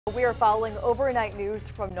We are following overnight news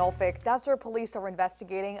from Norfolk. That's where police are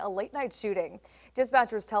investigating a late night shooting.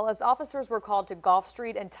 Dispatchers tell us officers were called to Gulf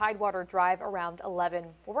Street and Tidewater Drive around 11.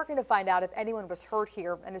 We're working to find out if anyone was hurt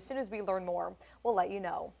here, and as soon as we learn more, we'll let you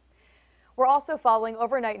know. We're also following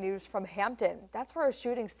overnight news from Hampton. That's where a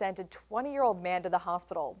shooting sent a 20-year-old man to the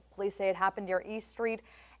hospital. Police say it happened near East Street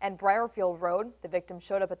and Briarfield Road. The victim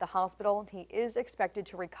showed up at the hospital. He is expected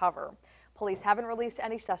to recover. Police haven't released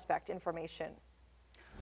any suspect information.